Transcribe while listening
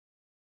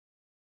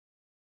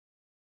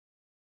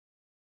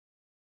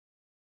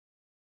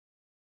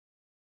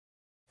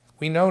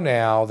We know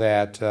now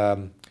that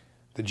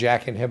the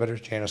JAK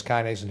inhibitors, Janus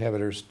kinase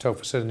inhibitors,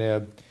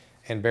 tofacitinib,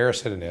 and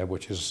baricitinib,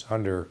 which is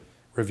under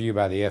review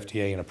by the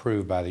FDA and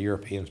approved by the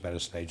European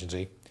Medicine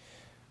Agency,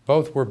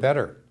 both were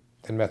better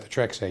than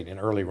methotrexate in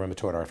early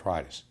rheumatoid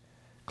arthritis,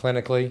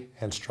 clinically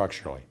and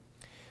structurally.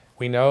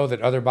 We know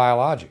that other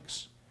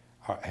biologics,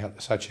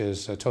 such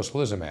as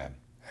tocilizumab,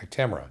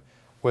 Actemra,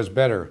 was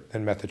better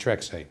than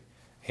methotrexate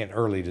in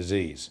early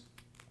disease.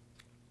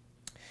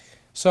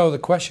 So the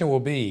question will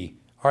be,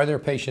 are there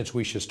patients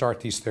we should start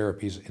these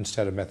therapies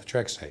instead of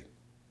methotrexate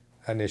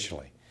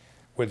initially?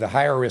 Would the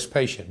higher risk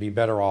patient be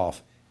better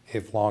off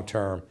if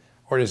long-term,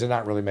 or does it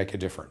not really make a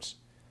difference?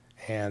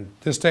 And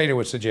this data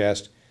would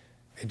suggest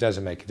it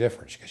doesn't make a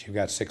difference because you've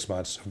got 6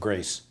 months of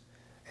grace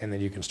and then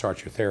you can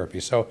start your therapy.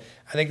 So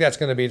I think that's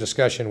going to be a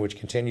discussion which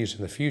continues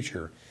in the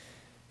future.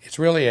 It's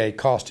really a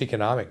cost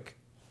economic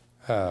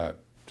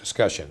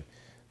discussion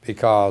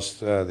because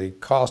the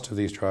cost of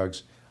these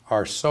drugs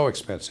are so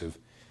expensive.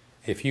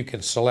 If you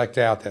can select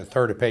out that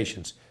third of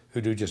patients who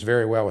do just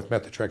very well with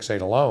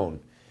methotrexate alone,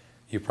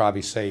 you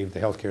probably save the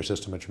healthcare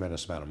system a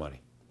tremendous amount of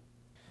money.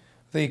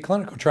 The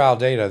clinical trial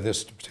data,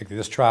 particularly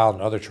this trial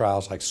and other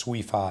trials like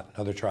SWIFOT and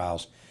other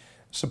trials,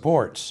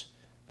 supports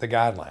the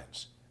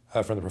guidelines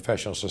from the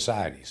professional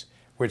societies,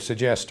 which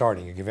suggest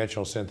starting a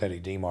conventional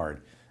synthetic DMARD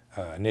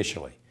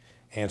initially.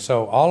 And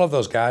so all of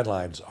those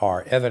guidelines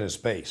are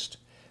evidence-based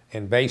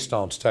and based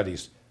on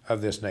studies of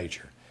this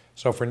nature.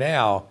 So for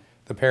now,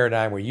 the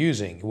paradigm we're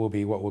using will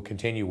be what we'll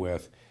continue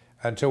with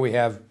until we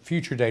have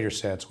future data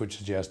sets which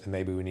suggest that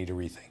maybe we need to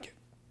rethink it.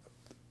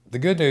 The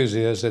good news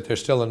is that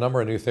there's still a number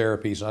of new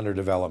therapies under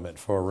development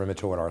for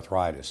rheumatoid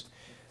arthritis.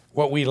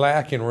 What we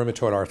lack in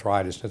rheumatoid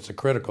arthritis, and it's a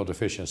critical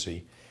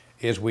deficiency,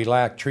 is we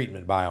lack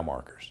treatment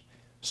biomarkers.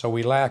 So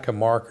we lack a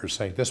marker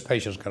saying this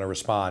patient is going to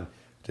respond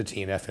to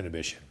TNF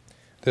inhibition.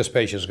 This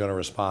patient is going to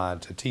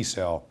respond to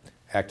T-cell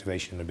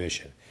activation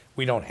inhibition.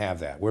 We don't have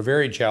that. We're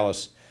very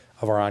jealous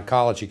of our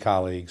oncology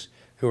colleagues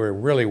who are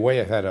really way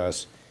ahead of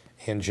us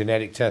in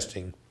genetic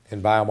testing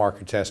and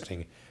biomarker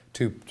testing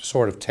to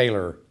sort of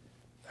tailor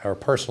or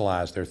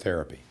personalize their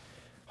therapy.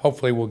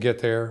 Hopefully we'll get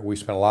there. We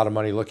spent a lot of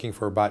money looking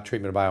for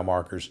treatment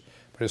biomarkers,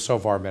 but it's so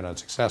far been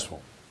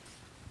unsuccessful.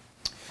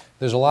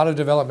 There's a lot of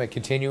development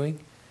continuing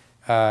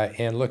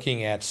in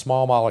looking at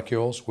small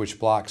molecules which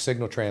block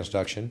signal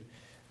transduction.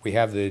 We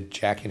have the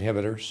JAK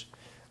inhibitors.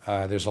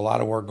 There's a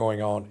lot of work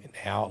going on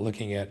now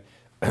looking at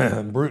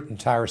Bruton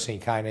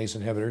tyrosine kinase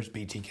inhibitors,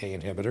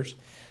 BTK inhibitors,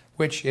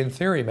 which in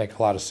theory make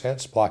a lot of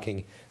sense,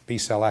 blocking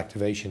B-cell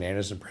activation,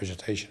 antigen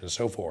presentation, and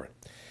so forth.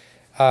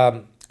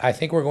 I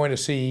think we're going to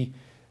see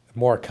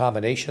more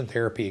combination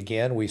therapy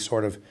again.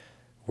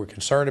 We're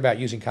concerned about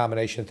using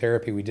combination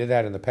therapy. We did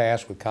that in the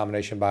past with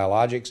combination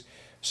biologics,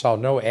 saw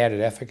no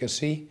added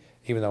efficacy,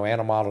 even though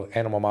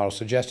animal models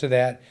suggested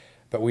that,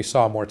 but we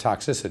saw more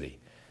toxicity.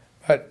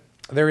 But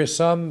there is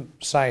some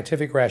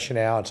scientific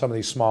rationale in some of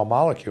these small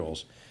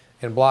molecules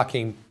in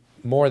blocking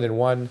more than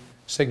one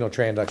signal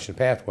transduction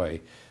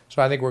pathway.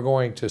 So I think we're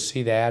going to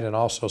see that, and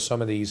also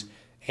some of these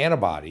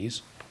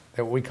antibodies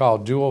that we call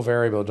dual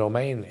variable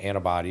domain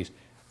antibodies,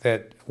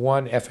 that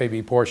one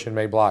FAB portion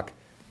may block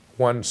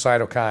one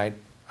cytokine,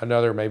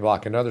 another may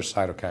block another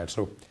cytokine.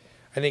 So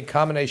I think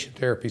combination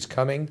therapy is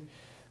coming.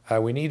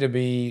 We need to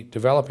be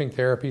developing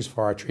therapies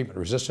for our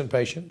treatment-resistant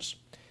patients,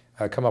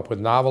 come up with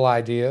novel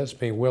ideas,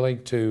 being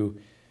willing to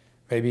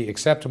maybe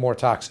accept more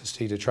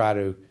toxicity to try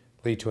to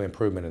lead to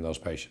improvement in those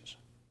patients.